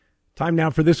Time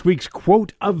now for this week's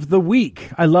Quote of the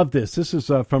Week. I love this. This is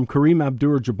from Kareem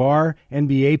Abdur-Jabbar,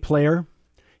 NBA player.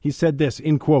 He said this,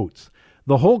 in quotes,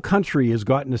 "The whole country has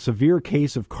gotten a severe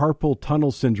case of carpal tunnel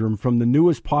syndrome from the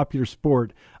newest popular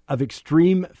sport of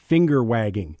extreme finger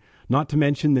wagging, not to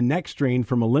mention the next strain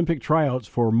from Olympic tryouts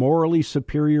for morally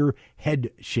superior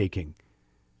head shaking."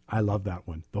 I love that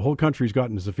one. The whole country's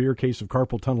gotten a severe case of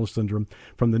carpal tunnel syndrome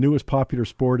from the newest popular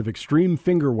sport of extreme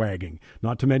finger wagging,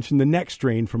 not to mention the next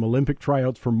strain from Olympic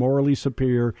tryouts for morally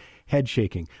superior head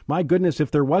shaking. My goodness,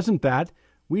 if there wasn't that,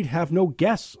 we'd have no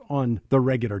guests on the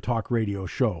regular talk radio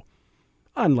show.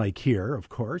 Unlike here, of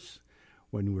course,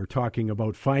 when we're talking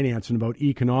about finance and about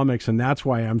economics, and that's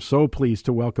why I'm so pleased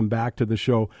to welcome back to the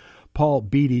show Paul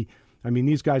Beattie. I mean,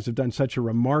 these guys have done such a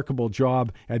remarkable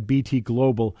job at BT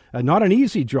Global. Not an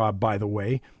easy job, by the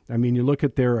way. I mean, you look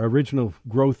at their original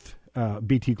growth,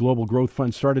 BT Global Growth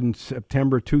Fund started in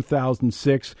September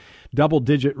 2006.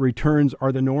 Double-digit returns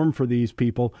are the norm for these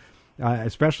people,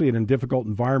 especially in a difficult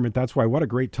environment. That's why what a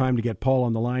great time to get Paul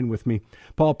on the line with me.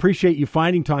 Paul, appreciate you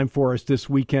finding time for us this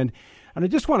weekend. And I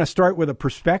just want to start with a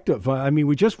perspective. I mean,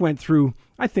 we just went through,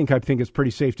 I think it's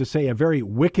pretty safe to say, a very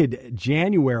wicked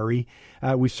January.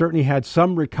 We certainly had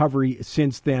some recovery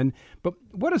since then. But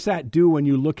what does that do when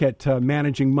you look at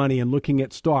managing money and looking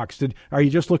at stocks? Are you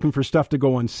just looking for stuff to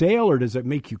go on sale, or does it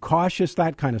make you cautious,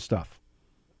 that kind of stuff?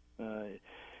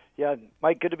 Yeah,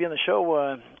 Mike, good to be on the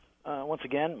show once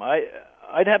again.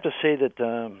 I'd have to say that,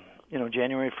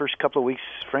 January, first couple of weeks,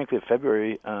 frankly, of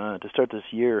February, to start this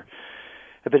year,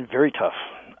 have been very tough.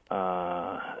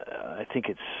 I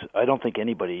don't think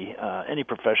anybody, any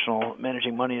professional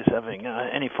managing money is having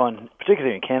any fun,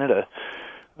 particularly in Canada,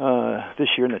 this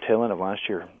year and the tail end of last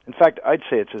year. In fact, I'd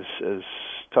say it's as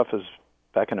tough as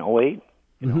back in 2008.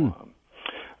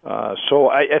 So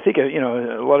I think,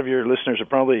 a lot of your listeners are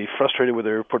probably frustrated with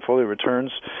their portfolio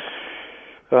returns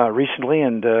recently,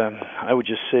 and I would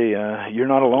just say you're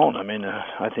not alone. I mean,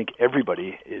 I think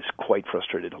everybody is quite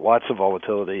frustrated. Lots of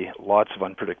volatility, lots of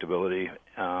unpredictability,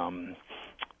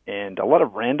 and a lot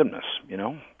of randomness,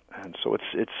 And so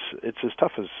it's as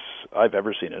tough as I've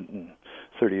ever seen it in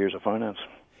 30 years of finance.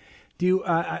 Do you,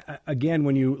 again,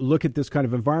 when you look at this kind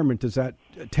of environment, does that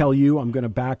tell you I'm going to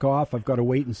back off? I've got to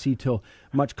wait and see till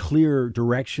much clearer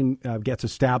direction gets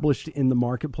established in the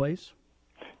marketplace?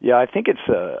 Yeah, I think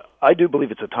I do believe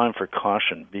it's a time for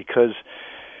caution because,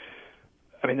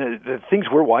 I mean, the things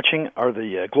we're watching are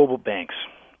the global banks.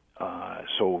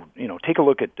 So, take a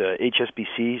look at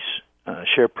HSBC's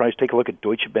share price, take a look at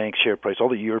Deutsche Bank's share price, all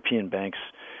the European banks.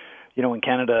 In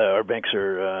Canada, our banks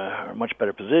are much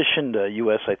better positioned.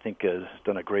 U.S., I think, has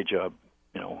done a great job,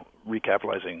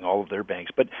 recapitalizing all of their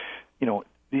banks. But,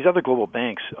 these other global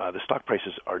banks, the stock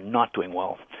prices are not doing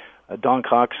well. Don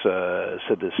Cox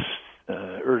said this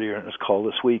earlier in his call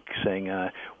this week, saying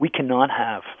we cannot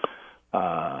have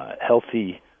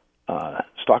healthy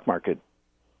stock market,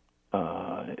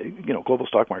 global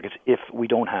stock markets if we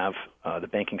don't have the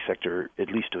banking sector at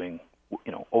least doing,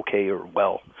 okay or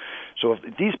well. So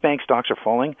if these bank stocks are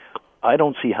falling, I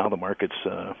don't see how the markets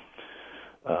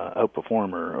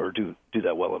outperform or do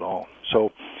that well at all.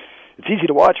 So it's easy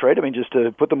to watch, right? I mean, just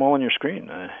to put them all on your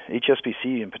screen,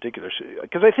 HSBC in particular,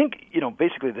 because I think,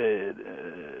 basically the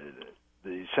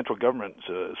central government,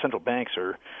 central banks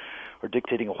are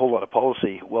dictating a whole lot of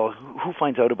policy. Well, who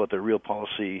finds out about their real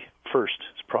policy first?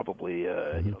 It's probably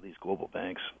these global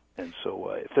banks. And so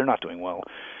if they're not doing well,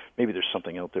 maybe there's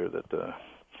something out there that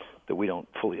we don't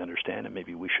fully understand, and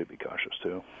maybe we should be cautious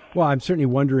too. Well, I'm certainly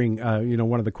wondering,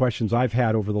 one of the questions I've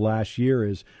had over the last year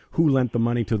is who lent the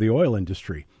money to the oil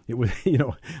industry? It was,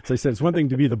 as I said, it's one thing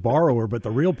to be the borrower, but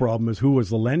the real problem is who was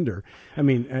the lender. I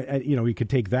mean, we could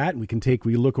take that, and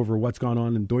we look over what's gone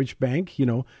on in Deutsche Bank,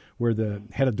 where the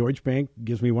head of Deutsche Bank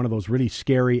gives me one of those really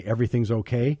scary everything's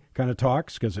okay kind of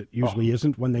talks, because it usually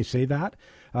isn't when they say that.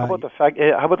 How about the fact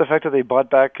that they bought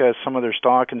back some of their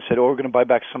stock and said, we're going to buy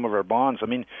back some of our bonds? I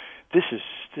mean, this is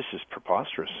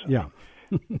preposterous. Yeah.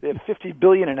 They have $50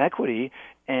 billion in equity,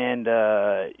 and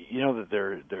that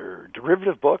their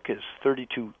derivative book is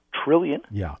 $32 trillion.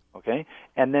 Yeah. Okay,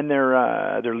 and then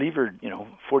they're levered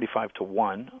 45 to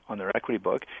 1 on their equity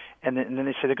book, and then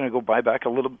they say they're going to go buy back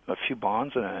a few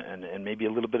bonds and maybe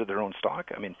a little bit of their own stock.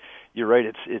 I mean, you're right.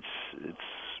 It's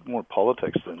more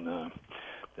politics than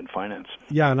finance.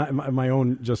 Yeah, and my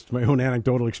own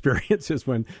anecdotal experience is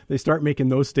when they start making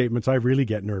those statements, I really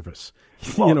get nervous.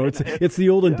 Well, it's the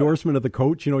old endorsement of the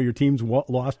coach. Your team's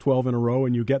lost 12 in a row,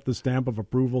 and you get the stamp of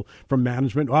approval from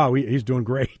management. Wow, he's doing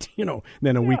great.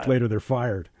 Then a week later they're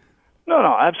fired.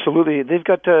 No, absolutely. They've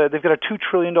got a $2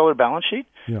 trillion balance sheet.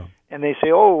 Yeah. and they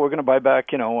say, "Oh, we're going to buy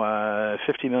back,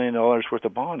 $50 million worth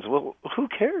of bonds." Well, who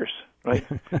cares, right?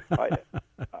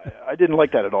 I didn't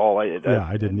like that at all.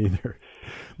 I didn't either.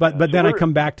 But then I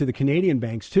come back to the Canadian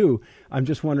banks too. I'm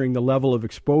just wondering the level of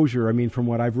exposure. I mean, from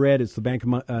what I've read, it's the Bank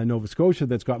of Nova Scotia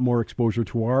that's got more exposure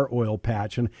to our oil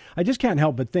patch. And I just can't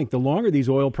help but think the longer these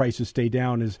oil prices stay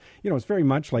down is, it's very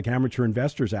much like amateur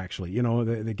investors actually.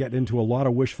 They get into a lot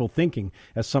of wishful thinking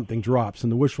as something drops.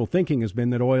 And the wishful thinking has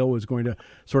been that oil was going to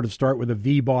sort of start with a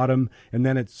V bottom and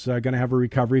then it's going to have a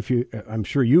recovery. I'm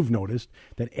sure you've noticed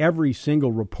that every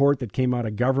single report that came out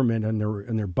of government and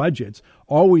their budgets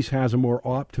always has a more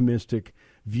optimistic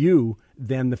view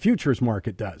than the futures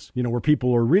market does, where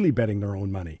people are really betting their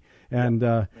own money. And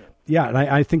and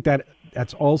I think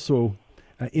that's also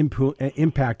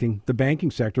impacting the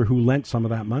banking sector who lent some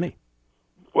of that money.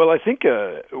 Well, I think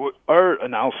our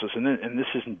analysis, and this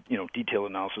isn't detailed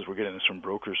analysis. We're getting this from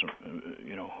brokers,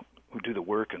 who do the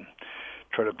work and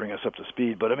try to bring us up to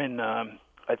speed. But I mean, Bank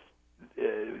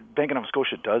of Nova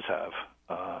Scotia does have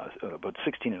about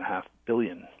 $16.5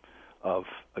 billion of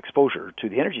exposure to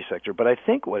the energy sector. But I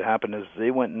think what happened is they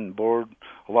went and borrowed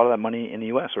a lot of that money in the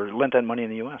U.S. or lent that money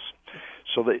in the U.S.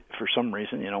 So they, for some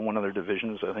reason, one of their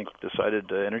divisions, I think,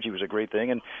 decided energy was a great thing.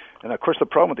 And of course, the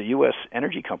problem with the U.S.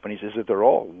 energy companies is that they're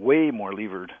all way more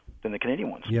levered than the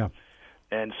Canadian ones. Yeah.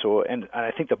 And so, and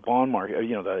I think the bond market,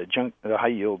 the high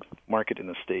yield market in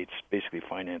the States basically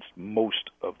financed most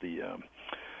of the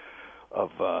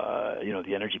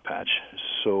the energy patch.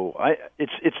 So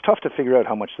it's tough to figure out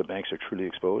how much the banks are truly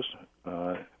exposed,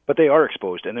 but they are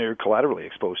exposed, and they're collaterally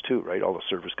exposed too, right? All the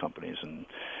service companies and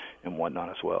whatnot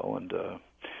as well. And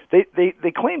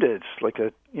they claimed it's like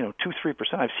a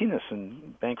 2-3%. I've seen this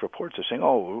in bank reports. They're saying,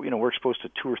 we're exposed to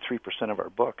 2 or 3% of our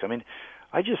book. I mean,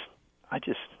 I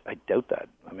doubt that.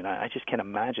 I mean, I just can't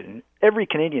imagine. Every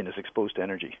Canadian is exposed to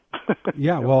energy.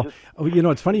 Yeah,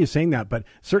 it's funny you're saying that, but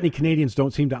certainly Canadians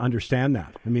don't seem to understand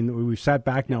that. I mean, we've sat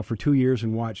back now for 2 years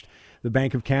and watched the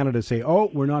Bank of Canada say,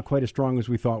 we're not quite as strong as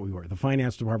we thought we were. The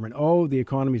finance department, the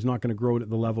economy's not going to grow at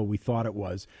the level we thought it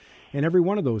was. And every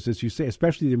one of those, as you say,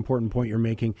 especially the important point you're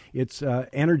making, it's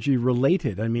energy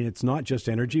related. I mean, it's not just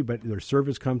energy, but there's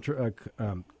service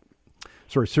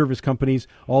companies.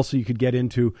 Also, you could get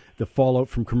into the fallout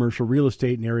from commercial real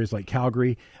estate in areas like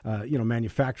Calgary,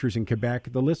 manufacturers in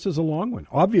Quebec. The list is a long one.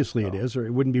 Obviously it is, or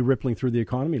it wouldn't be rippling through the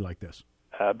economy like this.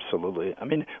 Absolutely. I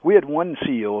mean, we had one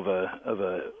CEO of a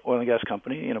oil and gas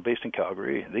company, based in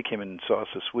Calgary. They came and saw us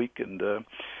this week, and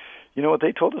you know what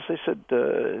they told us? They said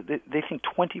they think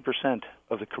 20%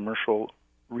 of the commercial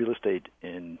real estate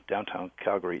in downtown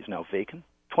Calgary is now vacant.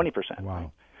 20%. Wow.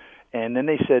 Right? And then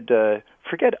they said,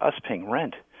 forget us paying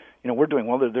rent. We're doing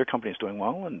well. Their company's doing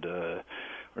well, and or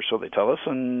so they tell us.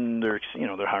 And they're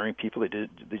hiring people. They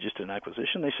just did an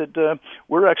acquisition. They said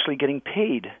we're actually getting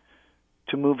paid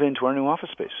to move into our new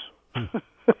office space.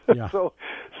 Yeah. So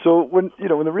when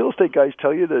when the real estate guys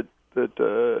tell you that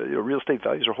real estate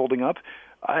values are holding up,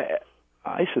 I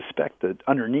suspect that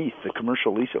underneath the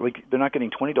commercial lease, like they're not getting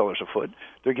 $20 a foot,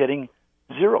 they're getting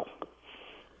 $0.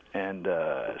 And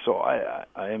so I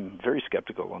am very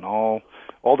skeptical on all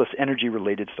this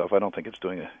energy-related stuff. I don't think it's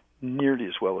doing nearly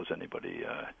as well as anybody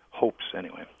hopes.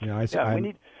 Anyway,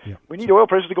 we need oil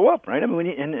prices to go up, right? I mean, we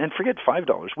need, and forget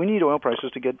 $5. We need oil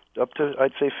prices to get up to,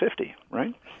 I'd say, 50,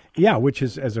 right? Yeah, which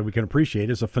is, as we can appreciate,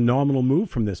 is a phenomenal move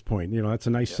from this point. That's a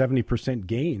nice 70%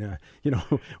 gain.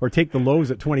 Or take the lows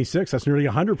at 26. That's nearly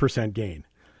 100% gain.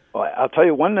 Well, I'll tell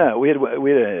you one. We had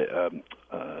a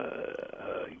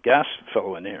gas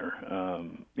fellow in there.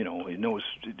 He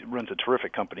runs a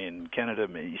terrific company in Canada.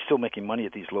 He's still making money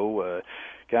at these low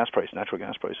natural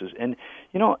gas prices. And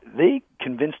they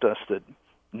convinced us that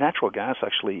natural gas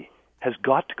actually has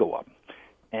got to go up.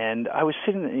 And I was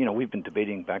sitting, we've been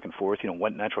debating back and forth,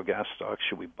 what natural gas stocks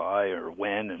should we buy or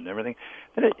when and everything.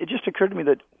 Then it just occurred to me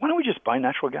that why don't we just buy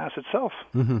natural gas itself?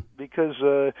 Mm-hmm. Because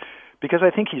I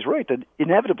think he's right that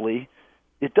inevitably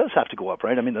it does have to go up,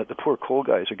 right? I mean, the poor coal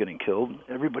guys are getting killed.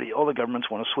 All the governments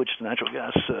want to switch to natural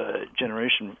gas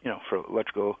generation, for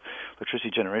electricity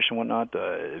generation and whatnot.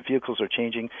 Vehicles are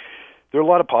changing. There are a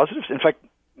lot of positives. In fact,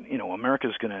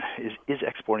 America's is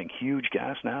exporting huge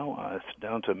gas now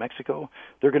down to Mexico.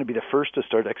 They're going to be the first to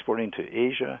start exporting to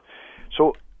Asia.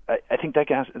 So I think that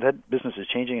business is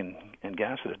changing, and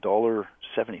gas at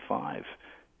 $1.75,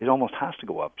 it almost has to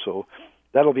go up. So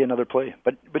that'll be another play.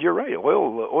 But you're right.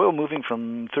 Oil moving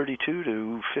from 32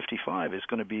 to 55 is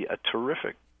going to be a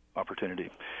terrific opportunity.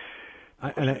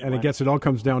 And I guess it all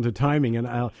comes down to timing. And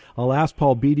I'll ask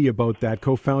Paul Beattie about that,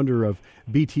 co-founder of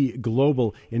BT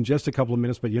Global, in just a couple of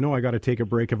minutes. But I got to take a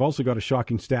break. I've also got a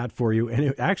shocking stat for you.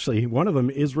 And actually, one of them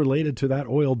is related to that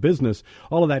oil business.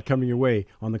 All of that coming your way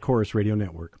on the Chorus Radio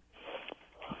Network.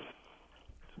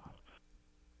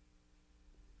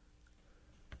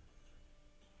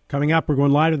 Coming up, we're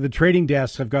going live to the trading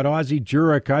desk. I've got Ozzie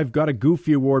Jurek. I've got a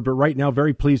Goofy Award, but right now,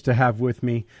 very pleased to have with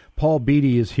me, Paul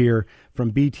Beattie is here from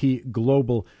BT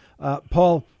Global.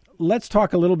 Paul, let's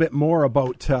talk a little bit more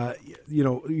about,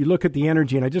 you look at the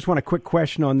energy, and I just want a quick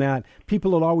question on that.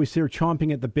 People will always say they're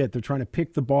chomping at the bit. They're trying to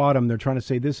pick the bottom. They're trying to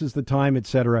say this is the time, et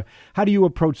cetera. How do you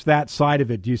approach that side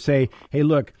of it? Do you say, hey,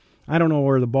 look, I don't know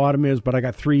where the bottom is, but I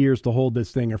got 3 years to hold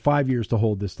this thing or 5 years to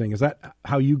hold this thing? Is that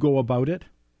how you go about it?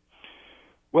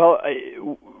 Well,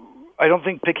 I don't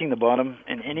think picking the bottom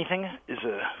in anything is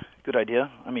a good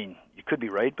idea. I mean, you could be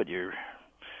right, but there's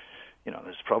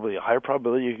probably a higher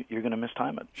probability you're going to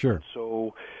misstime it. Sure.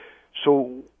 So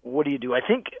what do you do? I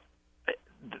think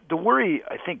the worry,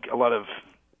 I think a lot of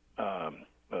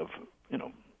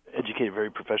educated,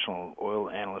 very professional oil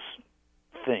analysts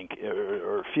think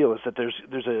or feel is that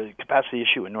there's a capacity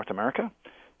issue in North America.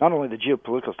 Not only the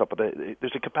geopolitical stuff, but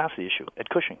there's a capacity issue at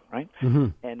Cushing, right? Mm-hmm.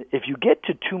 And if you get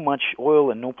to too much oil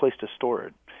and no place to store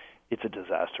it, it's a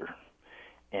disaster.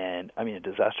 And I mean a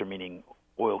disaster meaning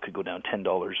oil could go down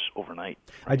 $10 overnight.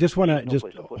 Right? I just want to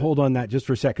hold on that just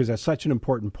for a sec, because that's such an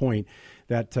important point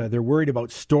that they're worried about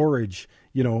storage,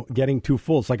 getting too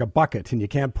full. It's like a bucket, and you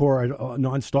can't pour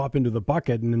nonstop into the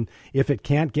bucket. And if it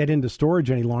can't get into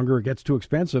storage any longer, it gets too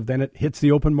expensive, then it hits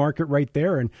the open market right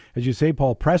there. And as you say,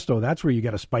 Paul, presto, that's where you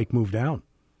get a spike move down.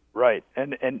 Right.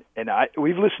 And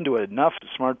we've listened to enough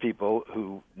smart people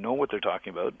who know what they're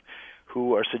talking about,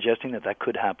 who are suggesting that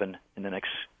could happen in the next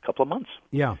couple of months.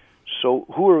 Yeah. So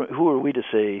who are we to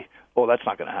say, oh, that's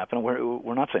not going to happen?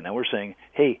 We're not saying that. We're saying,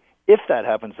 hey, if that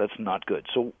happens, that's not good.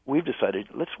 So we've decided,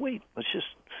 let's wait. Let's just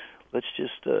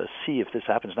see if this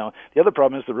happens. Now, the other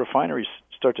problem is the refineries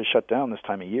start to shut down this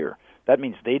time of year. That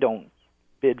means they don't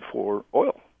bid for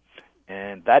oil,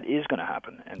 and that is going to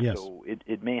happen. And yes. So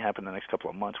it may happen in the next couple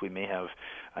of months. We may have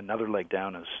another leg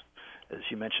down, as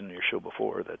you mentioned in your show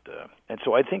before. And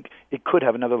so I think it could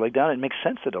have another leg down. It makes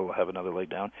sense that it'll have another leg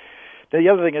down. The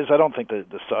other thing is, I don't think the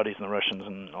Saudis and the Russians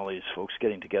and all these folks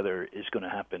getting together is going to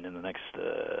happen in the next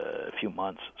few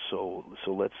months. So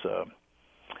let's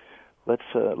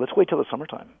wait till the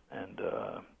summertime. And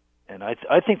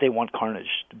I think they want carnage.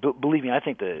 Believe me, I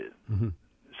think mm-hmm.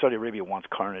 Saudi Arabia wants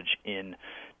carnage in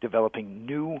developing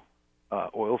new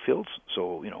oil fields.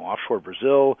 So offshore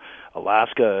Brazil,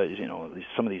 Alaska,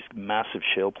 some of these massive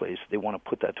shale plays. They want to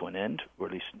put that to an end, or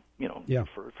at least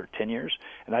for 10 years.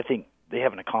 And I think they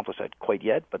haven't accomplished that quite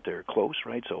yet, but they're close,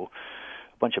 right? So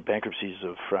a bunch of bankruptcies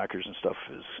of frackers and stuff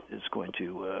is going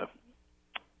to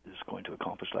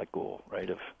accomplish that goal, right,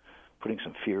 of putting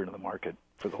some fear into the market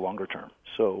for the longer term.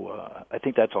 So I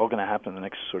think that's all going to happen in the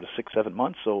next sort of 6-7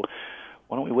 months. So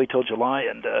why don't we wait till July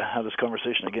and have this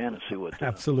conversation again and see what?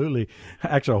 Absolutely.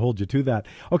 Actually, I'll hold you to that.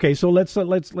 Okay, so let's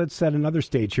set another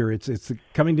stage here. It's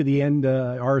coming to the end,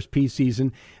 RSP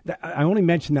season. I only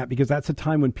mention that because that's a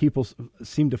time when people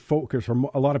seem to focus, or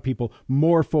a lot of people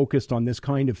more focused on this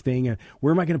kind of thing. And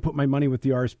where am I going to put my money with the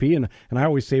RSP? And I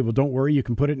always say, well, don't worry, you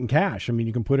can put it in cash. I mean,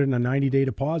 you can put it in a 90-day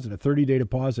deposit, a 30-day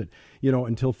deposit,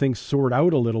 until things sort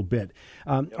out a little bit.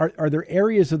 Are there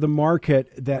areas of the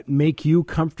market that make you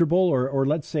comfortable, or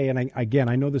let's say, and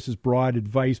I know this is broad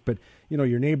advice, but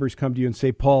your neighbors come to you and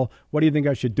say, Paul, what do you think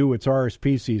I should do? It's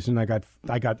RSP season.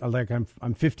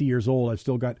 I'm 50 years old. I've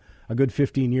still got a good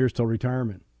 15 years till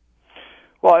retirement.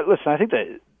 Well, listen, I think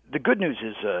that the good news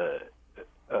is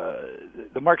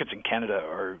the markets in Canada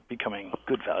are becoming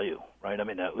good value, right? I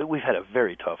mean, we've had a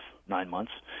very tough 9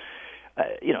 months.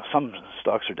 Some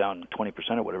stocks are down 20%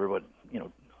 or whatever, but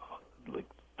like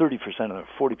 30% or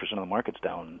 40% of the market's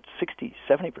down 60,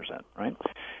 70%, right?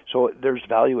 So there's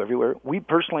value everywhere. We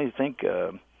personally think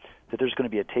that there's going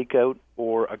to be a takeout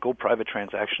or a go-private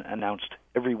transaction announced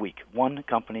every week, one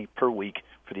company per week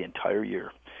for the entire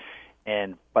year.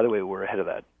 And by the way, we're ahead of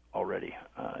that already.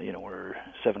 We're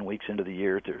 7 weeks into the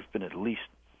year. There's been at least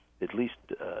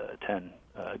 10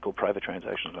 go-private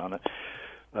transactions on it.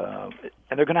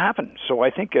 And they're going to happen. So I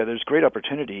think there's great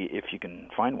opportunity if you can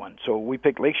find one. So we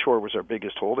picked Lakeshore was our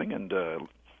biggest holding, and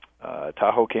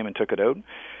Tahoe came and took it out.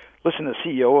 Listen, the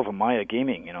CEO of Amaya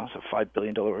Gaming, it's a $5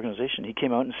 billion organization. He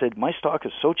came out and said, my stock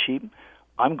is so cheap,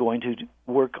 I'm going to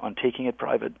work on taking it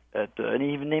private at, and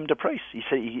he even named a price. He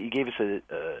said he gave us a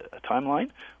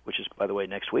timeline, which is, by the way,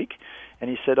 next week, and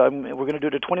he said we're going to do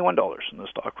it at $21, and the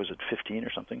stock was at 15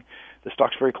 or something. The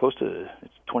stock's very close to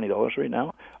it's $20 right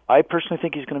now. I personally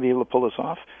think he's going to be able to pull this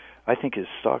off. I think his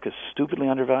stock is stupidly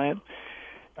undervalued.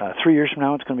 3 years from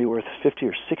now, it's going to be worth $50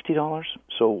 or $60.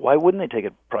 So why wouldn't they take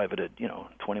it private at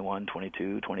 21,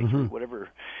 22, 23, whatever?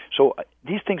 So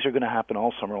these things are going to happen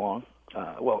all summer long.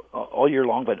 All year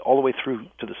long, but all the way through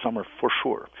to the summer for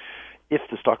sure, if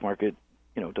the stock market,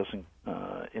 doesn't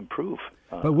improve.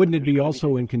 But wouldn't it be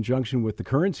also in conjunction with the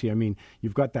currency? I mean,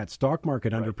 you've got that stock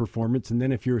market underperformance, and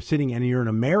then if you're sitting and you're an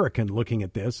American looking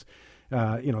at this,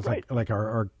 it's like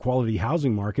our quality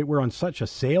housing market. We're on such a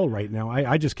sale right now.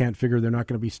 I just can't figure they're not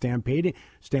going to be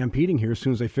stampeding here as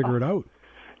soon as they figure it out.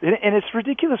 And it's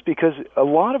ridiculous because a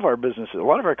lot of our businesses, a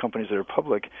lot of our companies that are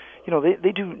public,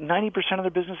 they do 90% of their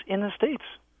business in the States.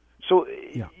 So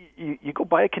you go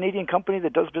buy a Canadian company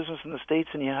that does business in the States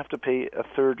and you have to pay a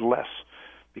third less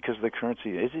because of the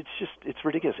currency. It's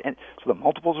ridiculous. And so the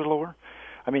multiples are lower.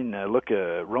 I mean, look,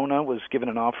 Rona was given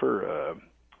an offer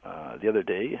the other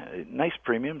day, nice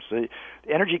premiums. The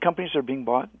energy companies are being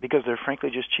bought because they're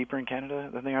frankly just cheaper in Canada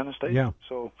than they are in the States. Yeah.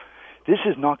 So this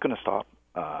is not going to stop.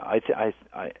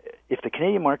 If the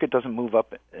Canadian market doesn't move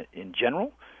up in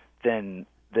general, then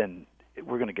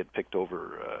we're going to get picked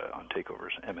over on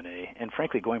takeovers, M&A, and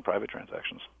frankly, going private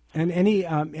transactions. And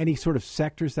any sort of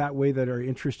sectors that way that are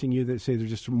interesting you that say they're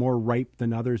just more ripe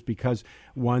than others because,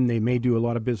 one, they may do a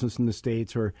lot of business in the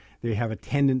States, or they have a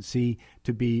tendency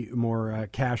to be more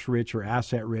cash rich or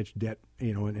asset rich, debt,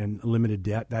 and limited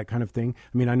debt, that kind of thing.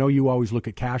 I mean, I know you always look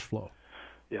at cash flow.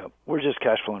 Yeah, we're just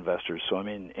cash flow investors. So, I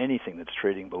mean, anything that's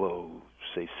trading below,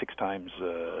 say, 6 times,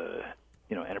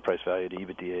 enterprise value to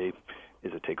EBITDA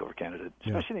is a takeover candidate,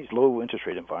 especially in these low interest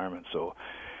rate environments. So,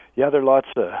 yeah, there are lots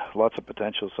of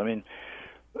potentials. I mean,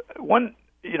 one,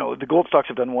 the gold stocks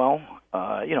have done well.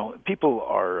 People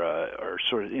are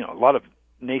sort of, a lot of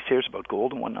naysayers about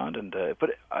gold and whatnot.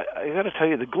 But I got to tell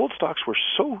you, the gold stocks were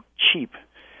so cheap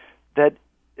that.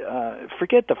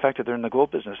 Forget the fact that they're in the gold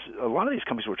business. A lot of these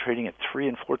companies were trading at 3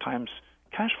 and 4 times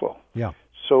cash flow. Yeah.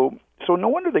 So no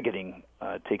wonder they're getting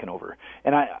taken over.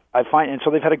 And I find, and so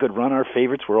they've had a good run. Our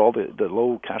favorites were all the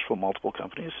low cash flow multiple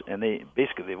companies, and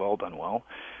they've all done well.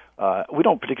 We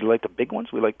don't particularly like the big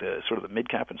ones. We like the sort of the mid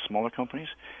cap and smaller companies.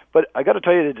 But I got to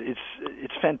tell you that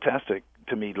it's fantastic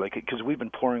to me, like because we've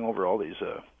been poring over all these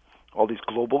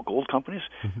global gold companies.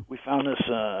 Mm-hmm. We found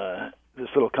this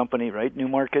little company, right,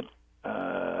 Newmarket.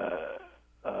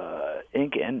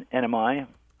 Inc. and NMI.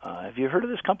 Have you heard of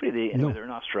this company? No. They're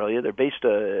in Australia. They're based.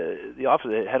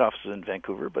 The head office is in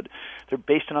Vancouver, but they're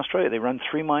based in Australia. They run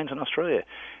 3 mines in Australia.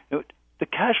 The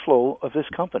cash flow of this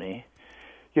company,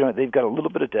 they've got a little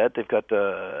bit of debt. They've got 3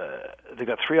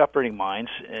 operating mines.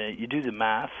 You do the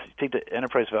math. You take the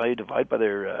enterprise value, divide by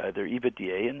their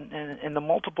EBITDA, and the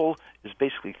multiple is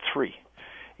basically 3.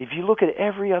 If you look at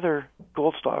every other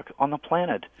gold stock on the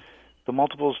planet, the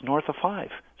multiple's north of 5.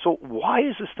 So why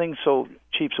is this thing so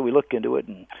cheap? So we look into it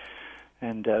and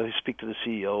we speak to the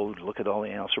CEO, look at all the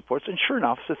analyst reports, and sure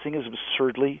enough, the thing is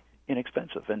absurdly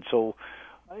inexpensive. And so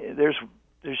there's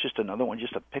just another one,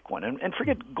 just to pick one. And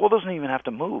forget, gold doesn't even have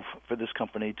to move for this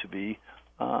company to be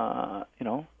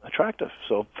attractive.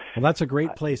 So well, that's a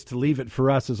great place to leave it for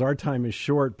us, as our time is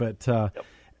short. But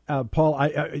Paul,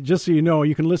 I just so you know,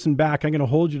 you can listen back. I'm going to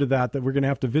hold you to that we're going to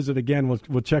have to visit again.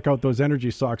 We'll check out those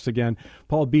energy stocks again.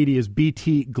 Paul Beattie is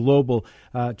BT Global.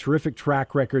 Terrific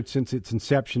track record since its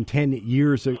inception 10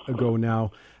 years ago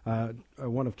now.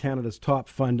 One of Canada's top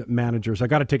fund managers. I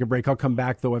got to take a break. I'll come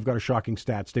back, though. I've got a shocking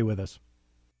stat. Stay with us.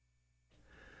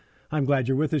 I'm glad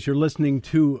you're with us. You're listening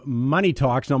to Money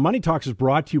Talks. Now, Money Talks is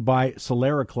brought to you by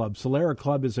Solera Club. Solera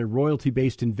Club is a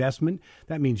royalty-based investment.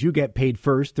 That means you get paid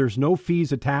first. There's no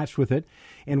fees attached with it.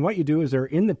 And what you do is they're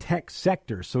in the tech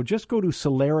sector. So just go to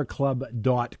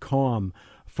soleraclub.com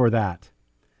for that.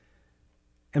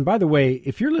 And by the way,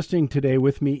 if you're listening today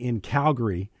with me in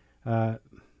Calgary,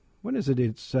 when is it?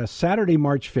 It's Saturday,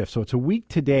 March 5th. So it's a week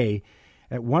today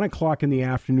at 1 o'clock in the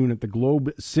afternoon at the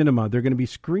Globe Cinema. They're going to be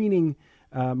screening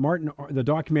the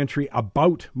documentary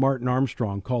about Martin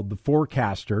Armstrong called The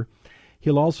Forecaster.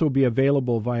 He'll also be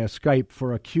available via Skype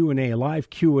for a live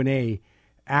Q&A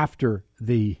after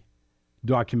the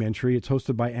documentary. It's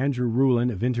hosted by Andrew Rulin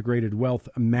of Integrated Wealth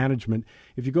Management.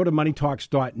 If you go to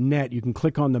moneytalks.net, you can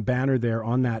click on the banner there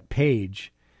on that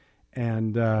page.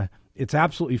 And it's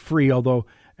absolutely free, although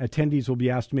attendees will be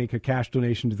asked to make a cash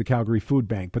donation to the Calgary Food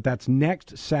Bank. But that's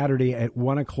next Saturday at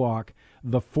 1 o'clock,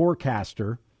 The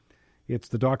Forecaster. It's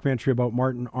the documentary about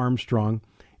Martin Armstrong.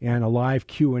 and a live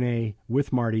Q&A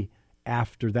with Marty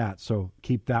after that. So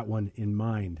keep that one in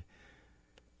mind.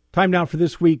 Time now for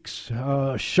this week's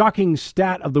shocking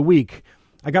stat of the week.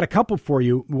 I got a couple for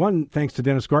you. One, thanks to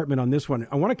Dennis Gartman on this one.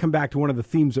 I want to come back to one of the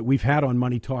themes that we've had on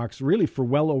Money Talks really for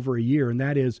well over a year, and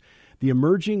that is the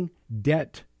emerging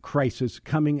debt crisis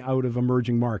coming out of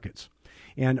emerging markets.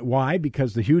 And why?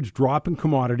 Because the huge drop in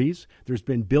commodities, there's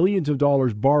been billions of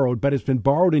dollars borrowed, but it's been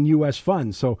borrowed in U.S.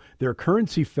 funds. So their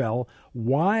currency fell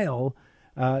while,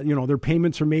 their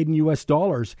payments are made in U.S.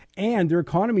 dollars and their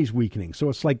economy's weakening. So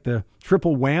it's like the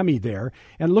triple whammy there.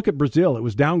 And look at Brazil. It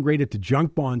was downgraded to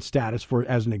junk bond status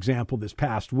as an example this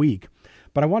past week.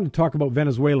 But I wanted to talk about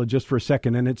Venezuela just for a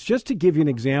second. And it's just to give you an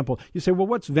example. You say, well,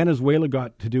 what's Venezuela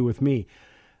got to do with me?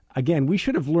 Again, we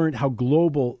should have learned how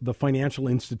global the financial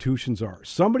institutions are.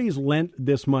 Somebody's lent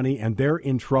this money and they're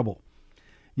in trouble.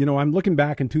 I'm looking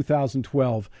back in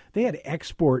 2012, they had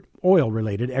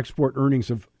oil-related export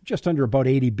earnings of just under about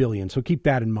 $80 billion. So keep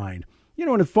that in mind.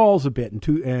 And it falls a bit in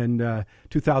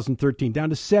 2013, down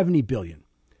to $70 billion.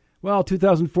 Well,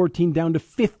 2014, down to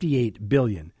 $58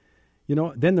 billion.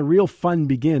 Then the real fun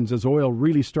begins as oil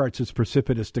really starts its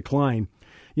precipitous decline.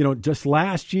 Just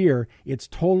last year, its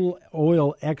total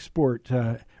oil export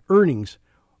earnings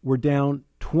were down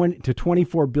to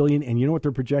 $24 billion. And you know what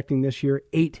they're projecting this year?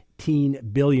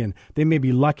 $18 billion. They may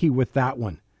be lucky with that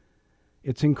one.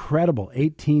 It's incredible.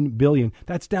 $18 billion.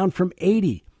 That's down from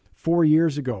 80 4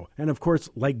 years ago. And of course,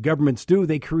 like governments do,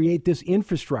 they create this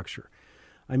infrastructure.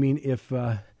 I mean, if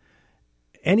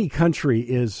any country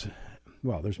is,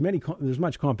 there's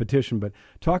much competition, but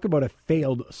talk about a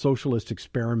failed socialist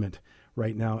experiment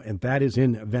right now, and that is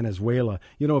in Venezuela.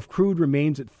 If crude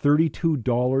remains at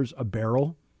 $32 a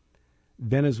barrel,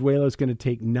 Venezuela is going to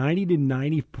take 90 to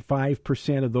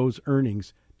 95% of those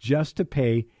earnings just to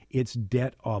pay its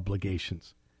debt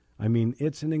obligations. I mean,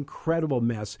 it's an incredible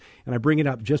mess, and I bring it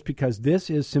up just because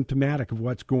this is symptomatic of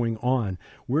what's going on.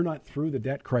 We're not through the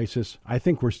debt crisis. I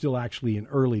think we're still actually in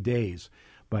early days,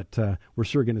 but we're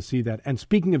sure going to see that. And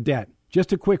speaking of debt,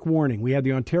 just a quick warning. We had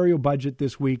the Ontario budget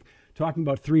this week talking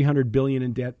about $300 billion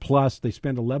in debt, plus they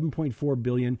spend $11.4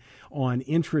 billion on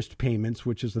interest payments,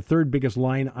 which is the third biggest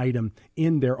line item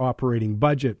in their operating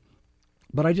budget.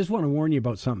 But I just want to warn you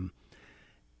about something.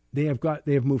 They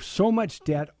have moved so much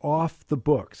debt off the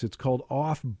books. It's called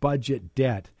off-budget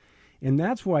debt. And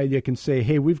that's why they can say,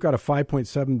 hey, we've got a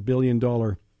 $5.7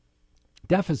 billion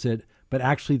deficit, but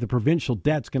actually the provincial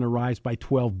debt's going to rise by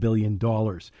 $12 billion.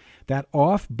 That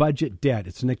off-budget debt,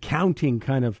 it's an accounting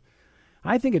kind of,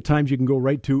 I think at times you can go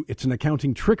right to, it's an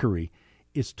accounting trickery.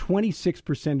 It's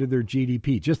 26% of their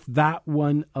GDP, just that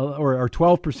one, or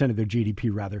 12% of their GDP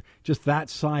rather, just that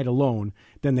side alone.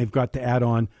 Then they've got to add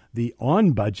on the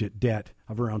on-budget debt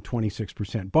of around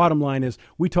 26%. Bottom line is,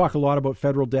 we talk a lot about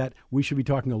federal debt. We should be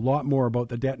talking a lot more about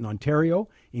the debt in Ontario,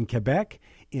 in Quebec,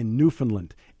 in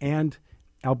Newfoundland. And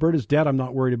Alberta's debt, I'm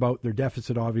not worried about. Their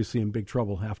deficit, obviously, in big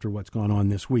trouble after what's gone on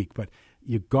this week. But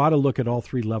you've got to look at all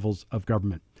three levels of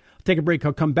government. I'll take a break.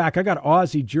 I'll come back. I got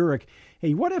Ozzie Jurek.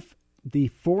 Hey, what if the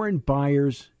foreign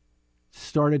buyers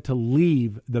started to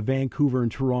leave the Vancouver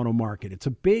and Toronto market? It's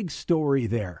a big story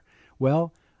there.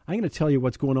 Well, I'm going to tell you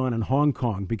what's going on in Hong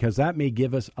Kong, because that may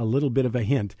give us a little bit of a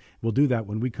hint. We'll do that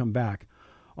when we come back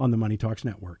on the Money Talks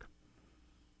Network.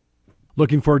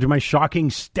 Looking forward to my shocking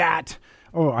stat.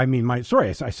 I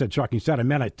said shocking stat. I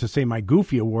meant to say my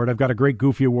Goofy Award. I've got a great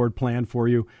Goofy Award planned for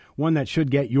you, one that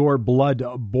should get your blood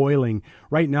boiling.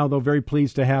 Right now, though, very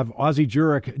pleased to have Ozzie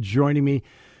Jurek joining me.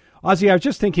 Ozzie, I was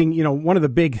just thinking, one of the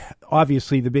big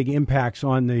impacts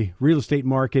on the real estate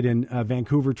market in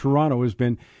Vancouver, Toronto has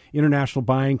been international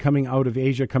buying coming out of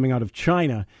Asia, coming out of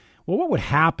China. Well, what would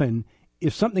happen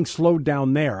if something slowed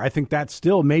down there? I think that's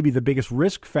still maybe the biggest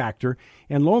risk factor.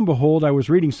 And lo and behold, I was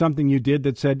reading something you did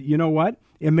that said, you know what?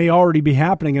 It may already be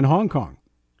happening in Hong Kong.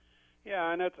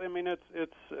 Yeah, and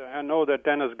I know that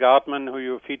Dennis Gartman, who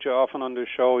you feature often on the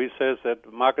show, he says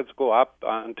that markets go up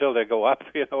until they go up,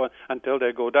 until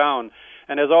they go down.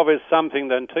 And there's always something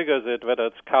that triggers it, whether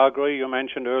it's Calgary, you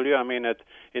mentioned earlier. I mean, it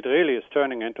really is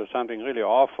turning into something really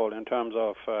awful in terms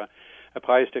of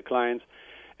price declines.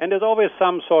 And there's always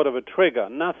some sort of a trigger.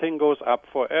 Nothing goes up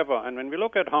forever. And when we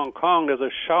look at Hong Kong, there's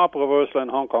a sharp reversal in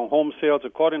Hong Kong home sales.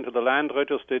 According to the land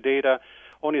register data,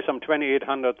 only some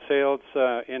 2,800 sales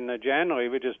in January,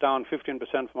 which is down 15%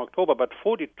 from October, but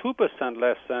 42%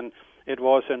 less than it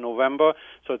was in November.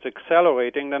 So it's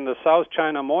accelerating. Then the South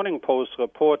China Morning Post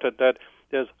reported that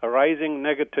there's a rising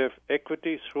negative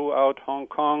equity throughout Hong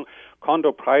Kong.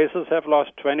 Condo prices have lost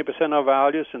 20% of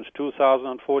value since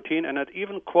 2014, and it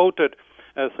even quoted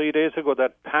 3 days ago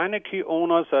that panicky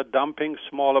owners are dumping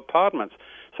small apartments.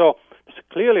 So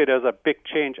clearly there's a big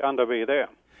change underway there.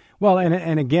 Well,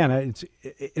 and again,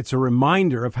 it's a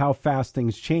reminder of how fast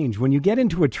things change. When you get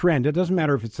into a trend, it doesn't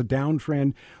matter if it's a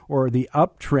downtrend or the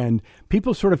uptrend,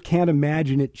 people sort of can't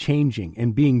imagine it changing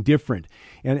and being different.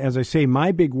 And as I say,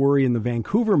 my big worry in the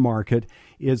Vancouver market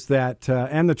is that,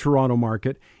 and the Toronto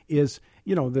market, is,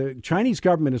 the Chinese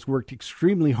government has worked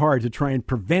extremely hard to try and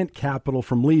prevent capital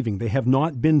from leaving. They have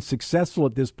not been successful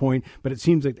at this point, but it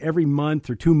seems like every month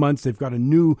or 2 months they've got a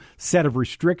new set of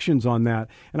restrictions on that.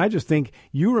 And I just think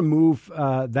you remove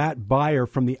that buyer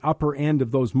from the upper end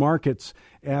of those markets,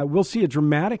 we'll see a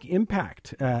dramatic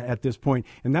impact at this point.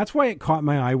 And that's why it caught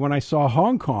my eye when I saw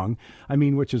Hong Kong,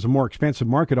 which is a more expensive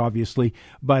market, obviously,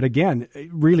 but again,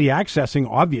 really accessing,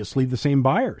 obviously, the same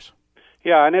buyers.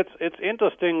 Yeah, and it's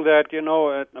interesting that,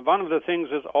 one of the things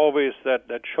is always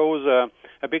that shows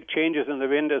a big changes in the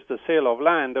wind is the sale of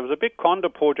land. There was a big condo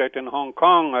project in Hong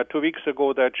Kong 2 weeks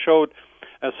ago that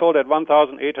sold at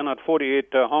 1,848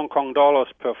 Hong Kong dollars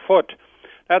per foot.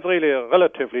 That's really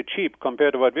relatively cheap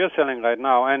compared to what we're selling right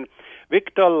now. And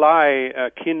Victor Lai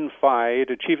Kin Fai,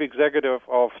 the chief executive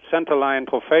of Centerline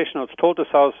Professionals, told the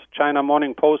South China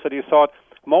Morning Post that he thought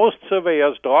most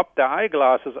surveyors dropped their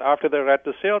eyeglasses after they read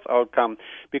the sales outcome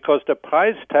because the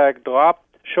price tag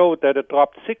showed that it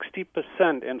dropped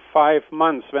 60% in 5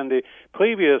 months when the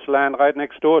previous land right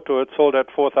next door to it sold at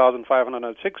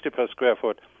 4,560 per square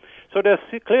foot. So there's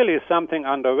clearly something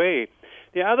underway.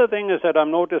 The other thing is that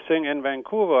I'm noticing in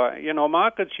Vancouver,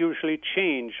 markets usually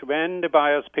change when the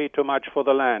buyers pay too much for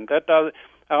the land. I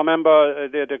remember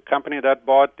the company that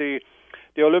bought the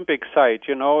Olympic site,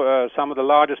 some of the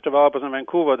largest developers in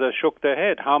Vancouver, they shook their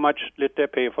head. How much did they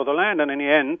pay for the land? And in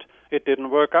the end, it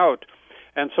didn't work out.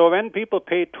 And so when people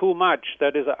pay too much,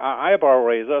 that is eyebrow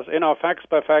raisers. In our Facts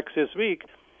by Facts this week,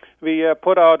 we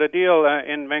put out a deal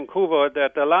in Vancouver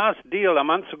that the last deal a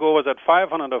month ago was at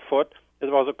 $500 a foot.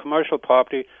 It was a commercial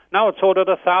property. Now it's sold at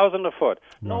 $1,000 a foot.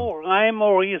 No rhyme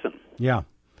or reason. Yeah.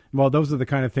 Well, those are the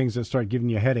kind of things that start giving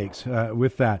you headaches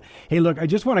with that. Hey, look, I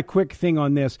just want a quick thing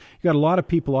on this. You got a lot of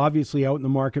people obviously out in the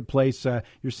marketplace.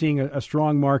 You're seeing a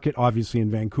strong market, obviously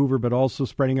in Vancouver, but also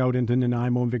spreading out into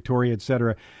Nanaimo and Victoria, et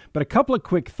cetera. But a couple of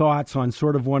quick thoughts on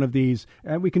sort of one of these.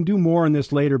 We can do more on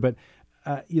this later, but,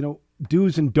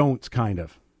 do's and don'ts kind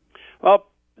of. Well,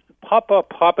 proper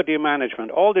property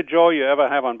management. All the joy you ever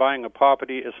have on buying a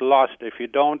property is lost if you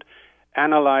don't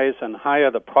analyze and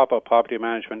hire the proper property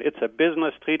management. It's a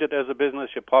business. Treat it as a business.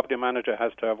 Your property manager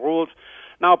has to have rules.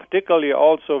 Now, particularly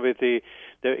also with the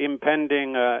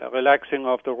impending relaxing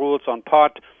of the rules on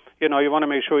pot, you want to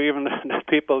make sure even that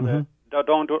people that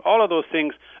don't do all of those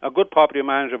things, a good property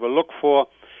manager will look for.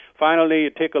 Finally,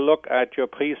 take a look at your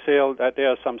pre-sale. That there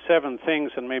are some 7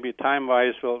 things, and maybe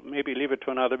time-wise we'll maybe leave it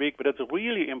to another week, but it's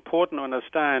really important to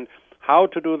understand how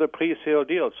to do the pre-sale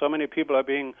deal. So many people are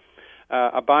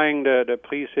buying the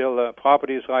pre-sale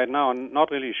properties right now and not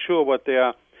really sure what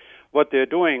they're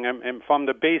doing. And from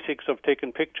the basics of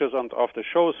taking pictures of the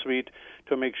show suite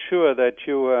to make sure that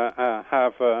you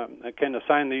can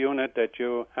assign the unit, that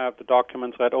you have the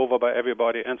documents read over by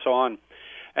everybody, and so on.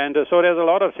 And so there's a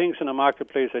lot of things in the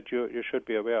marketplace that you should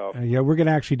be aware of. Yeah, we're going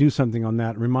to actually do something on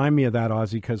that. Remind me of that,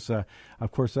 Ozzy, because,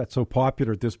 of course, that's so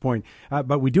popular at this point.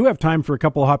 But we do have time for a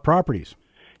couple of hot properties.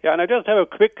 Yeah, and I just have a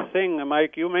quick thing,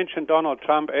 Mike. You mentioned Donald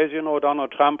Trump. As you know,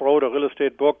 Donald Trump wrote a real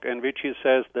estate book in which he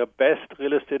says the best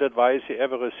real estate advice he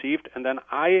ever received. And then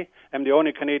I am the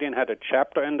only Canadian had a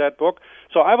chapter in that book.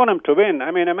 So I want him to win.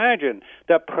 Imagine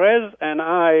the press and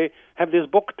I have this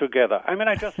book together.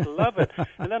 I just love it.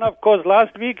 And then, of course,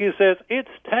 last week he says, it's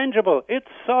tangible, it's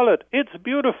solid, it's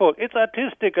beautiful, it's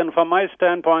artistic. And from my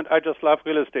standpoint, I just love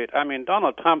real estate.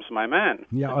 Donald Trump's my man.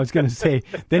 Yeah, I was going to say,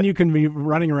 then you can be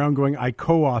running around going, I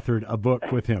co-authored a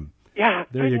book with him. Yeah,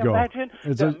 there you go. Imagine?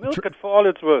 Milk it for all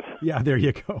it's worth. Yeah, there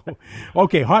you go.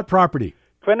 Okay, hot property.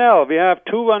 Quesnel, we have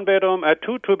two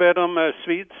two-bedroom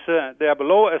suites. They are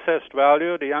below assessed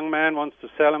value. The young man wants to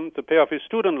sell them to pay off his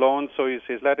student loans, so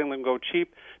he's letting them go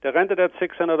cheap. They're rented at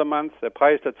 $600 a month. They're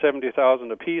priced at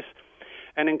 $70,000 a piece.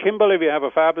 And in Kimberley, we have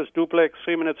a fabulous duplex,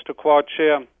 3 minutes to quad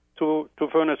share, two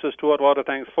furnaces, 2 hot water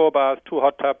tanks, 4 baths, 2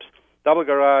 hot tubs, double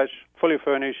garage, fully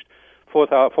furnished,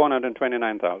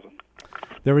 $429,000.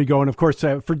 There we go. And, of course,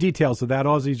 for details of that,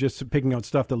 Ozzy's just picking out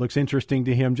stuff that looks interesting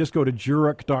to him. Just go to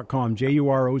Jurock.com,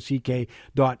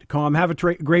 JUROCK.com. Have a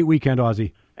great weekend,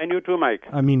 Ozzy. And you too, Mike.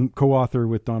 Co-author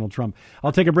with Donald Trump.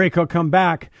 I'll take a break. I'll come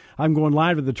back. I'm going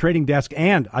live to the trading desk,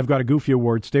 and I've got a Goofy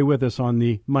Award. Stay with us on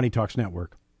the Money Talks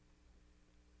Network.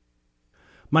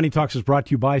 Money Talks is brought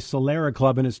to you by Solera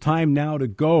Club, and it's time now to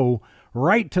go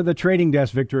right to the trading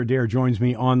desk. Victor Adair joins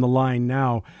me on the line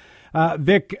now.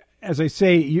 Vic, as I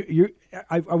say,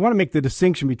 I want to make the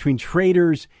distinction between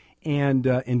traders and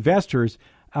investors.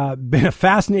 Been a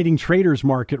fascinating traders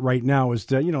market right now as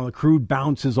the crude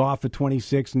bounces off at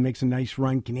 26 and makes a nice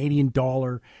run. Canadian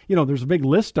dollar, there's a big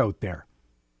list out there.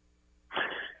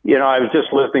 I was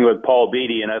just listening with Paul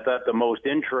Beatty, and I thought the most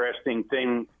interesting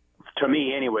thing, to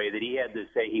me anyway, that he had to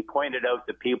say, he pointed out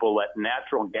to people that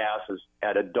natural gas is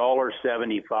at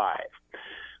 $1.75.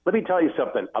 Let me tell you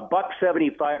something.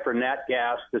 $1.75 for nat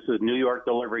gas, this is New York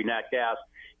delivery nat gas,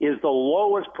 is the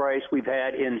lowest price we've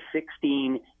had in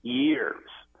 16 years.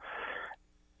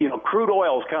 Crude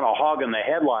oil is kind of hogging the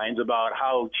headlines about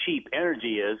how cheap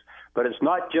energy is, but it's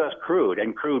not just crude.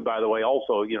 And crude, by the way,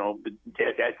 also,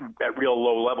 at real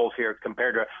low levels here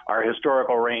compared to our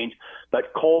historical range.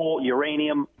 But coal,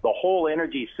 uranium, the whole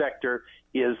energy sector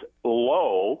is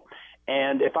low.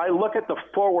 And if I look at the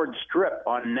forward strip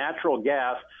on natural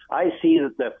gas, I see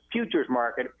that the futures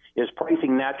market is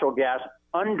pricing natural gas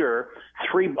under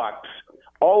 $3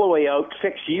 all the way out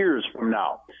 6 years from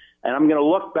now. And I'm going to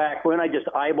look back when I just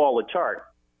eyeball the chart.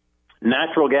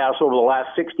 Natural gas over the last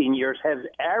 16 years has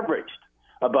averaged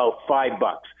about $5.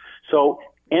 So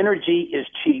energy is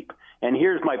cheap. And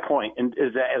here's my point, and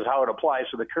is how it applies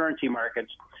to the currency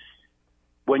markets.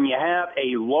 When you have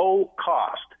a low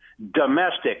cost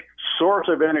domestic source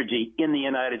of energy in the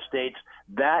United States,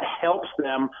 that helps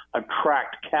them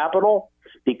attract capital,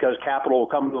 because capital will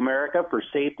come to America for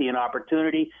safety and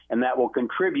opportunity, and that will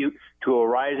contribute to a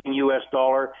rising U.S.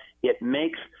 dollar. It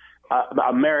makes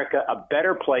America a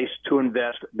better place to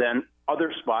invest than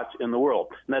other spots in the world.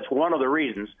 And that's one of the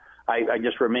reasons I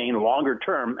just remain longer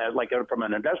term, from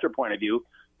an investor point of view,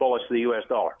 bullish to the U.S.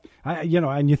 dollar.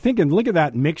 And you're thinking, look at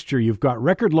that mixture. You've got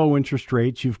record low interest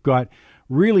rates. You've got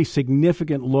really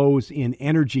significant lows in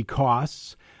energy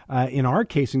costs. In our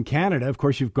case, in Canada, of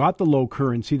course, you've got the low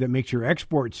currency that makes your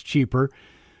exports cheaper.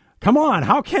 Come on,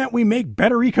 how can't we make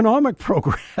better economic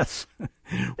progress?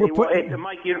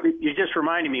 Mike, you just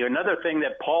reminded me. Another thing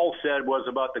that Paul said was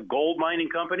about the gold mining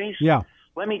companies. Yeah.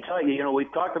 Let me tell you,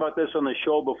 we've talked about this on the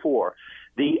show before.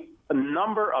 The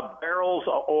number of barrels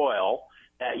of oil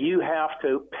that you have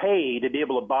to pay to be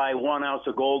able to buy 1 ounce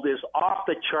of gold is off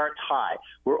the charts high.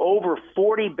 We're over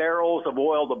 40 barrels of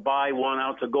oil to buy 1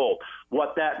 ounce of gold.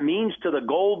 What that means to the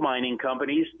gold mining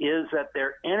companies is that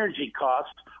their energy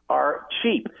costs are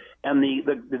cheap. And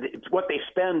what they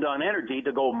spend on energy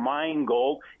to go mine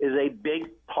gold is a big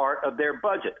part of their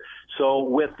budget. So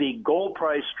with the gold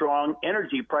price strong,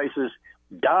 energy prices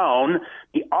down,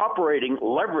 the operating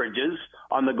leverages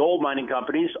on the gold mining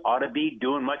companies ought to be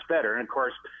doing much better. And of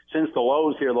course, since the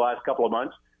lows here the last couple of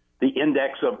months, the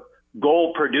index of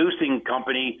gold producing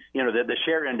company, the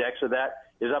share index of that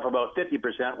is up about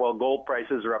 50%, while gold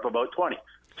prices are up about 20%.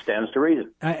 Stands to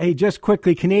reason. Hey, just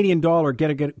quickly, Canadian dollar,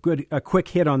 get a quick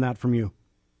hit on that from you.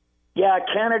 Yeah,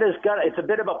 Canada's it's a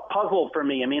bit of a puzzle for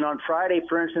me. I mean, on Friday,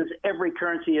 for instance, every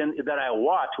currency that I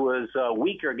watched was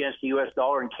weaker against the U.S.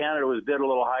 dollar, and Canada was bid a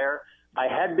little higher. I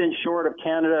had been short of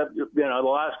Canada, the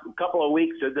last couple of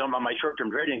weeks on my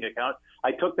short-term trading account.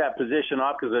 I took that position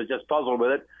off because I was just puzzled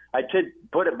with it. I did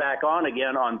put it back on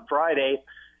again on Friday.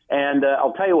 And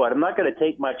I'll tell you what, I'm not going to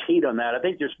take much heat on that. I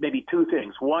think there's maybe two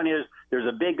things. One is there's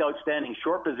a big outstanding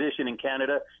short position in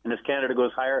Canada, and as Canada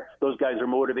goes higher, those guys are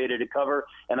motivated to cover.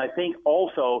 And I think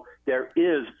also there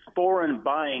is foreign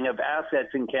buying of assets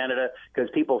in Canada because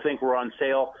people think we're on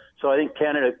sale. So I think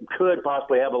Canada could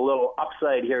possibly have a little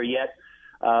upside here yet,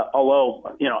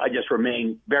 although, I just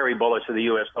remain very bullish of the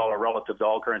U.S. dollar relative to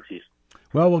all currencies.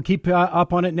 Well, we'll keep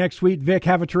up on it next week. Vic,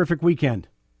 have a terrific weekend.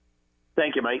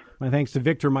 Thank you, Mike. My thanks to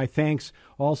Victor. My thanks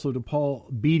also to Paul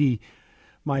Beatty.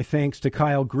 My thanks to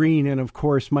Kyle Green and, of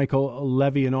course, Michael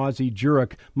Levy and Ozzie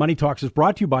Jurek. Money Talks is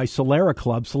brought to you by Solera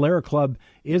Club. Solera Club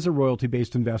is a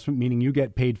royalty-based investment, meaning you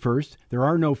get paid first. There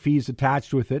are no fees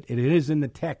attached with it. It is in the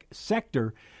tech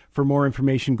sector. For more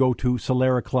information, go to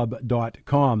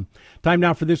soleraclub.com. Time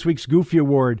now for this week's Goofy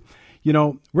Award.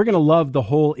 We're going to love the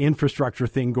whole infrastructure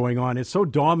thing going on. It's so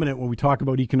dominant when we talk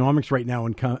about economics right now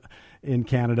in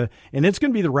Canada, and it's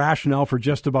going to be the rationale for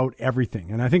just about everything.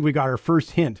 And I think we got our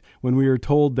first hint when we were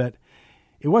told that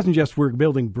it wasn't just we're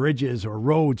building bridges or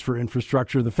roads for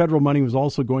infrastructure. The federal money was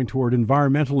also going toward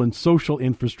environmental and social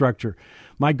infrastructure.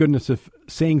 My goodness, if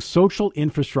saying social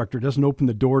infrastructure doesn't open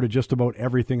the door to just about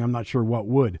everything, I'm not sure what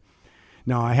would.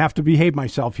 Now, I have to behave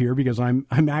myself here because I'm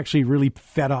actually really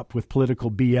fed up with political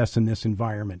BS in this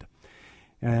environment.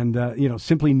 And,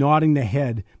 simply nodding the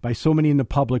head by so many in the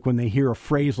public when they hear a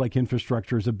phrase like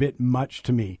infrastructure is a bit much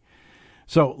to me.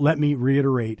 So let me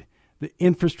reiterate. The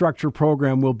infrastructure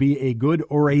program will be a good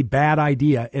or a bad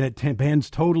idea, and it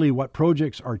depends totally what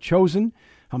projects are chosen,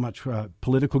 how much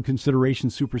political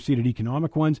considerations superseded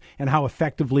economic ones, and how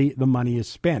effectively the money is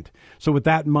spent. So with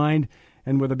that in mind,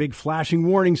 and with a big flashing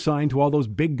warning sign to all those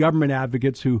big government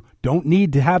advocates who don't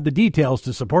need to have the details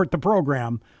to support the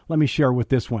program, let me share with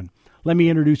this one. Let me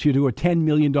introduce you to a $10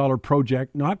 million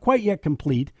project, not quite yet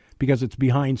complete because it's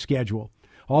behind schedule.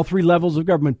 All three levels of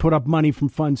government put up money from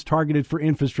funds targeted for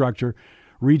infrastructure,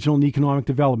 regional and economic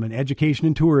development, education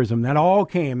and tourism. That all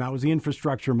came. That was the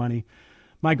infrastructure money.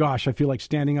 My gosh, I feel like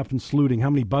standing up and saluting. How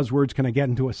many buzzwords can I get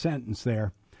into a sentence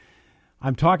there?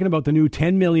 I'm talking about the new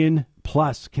 $10 million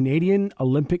plus Canadian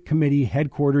Olympic Committee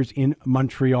headquarters in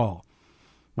Montreal.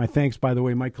 My thanks, by the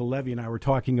way, Michael Levy and I were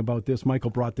talking about this.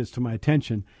 Michael brought this to my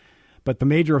attention. But the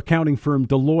major accounting firm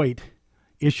Deloitte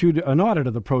issued an audit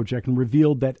of the project and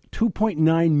revealed that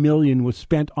 $2.9 million was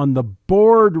spent on the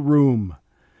boardroom.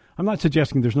 I'm not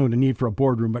suggesting there's no need for a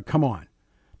boardroom, but come on.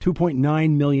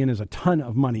 $2.9 million is a ton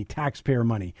of money, taxpayer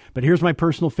money. But here's my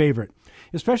personal favorite,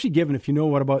 especially given if you know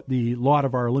what about the lot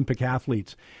of our Olympic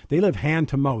athletes. They live hand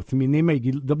to mouth. I mean,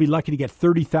 they'll be lucky to get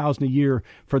 $30,000 a year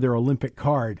for their Olympic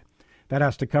card. That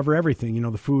has to cover everything,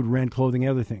 the food, rent, clothing,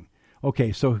 everything.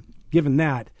 Okay, so given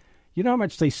that, you know how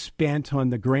much they spent on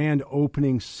the grand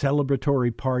opening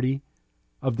celebratory party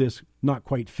of this not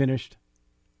quite finished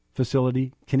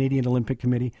facility, Canadian Olympic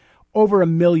Committee? Over $1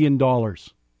 million.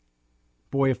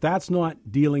 Boy, if that's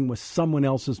not dealing with someone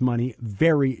else's money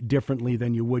very differently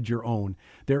than you would your own,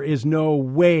 there is no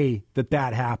way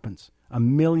that happens. $1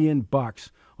 million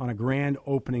on a grand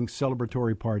opening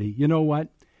celebratory party. You know what?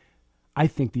 I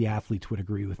think the athletes would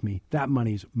agree with me. That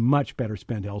money's much better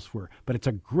spent elsewhere. But it's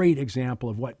a great example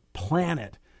of what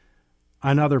planet,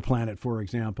 another planet, for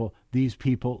example, these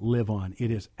people live on. It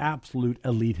is absolute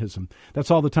elitism. That's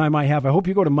all the time I have. I hope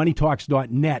you go to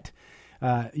MoneyTalks.net.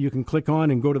 You can click on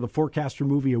and go to the Forecaster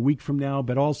movie a week from now,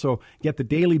 but also get the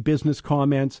daily business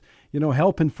comments.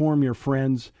 Help inform your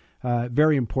friends.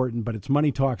 Very important, but it's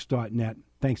MoneyTalks.net.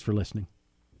 Thanks for listening.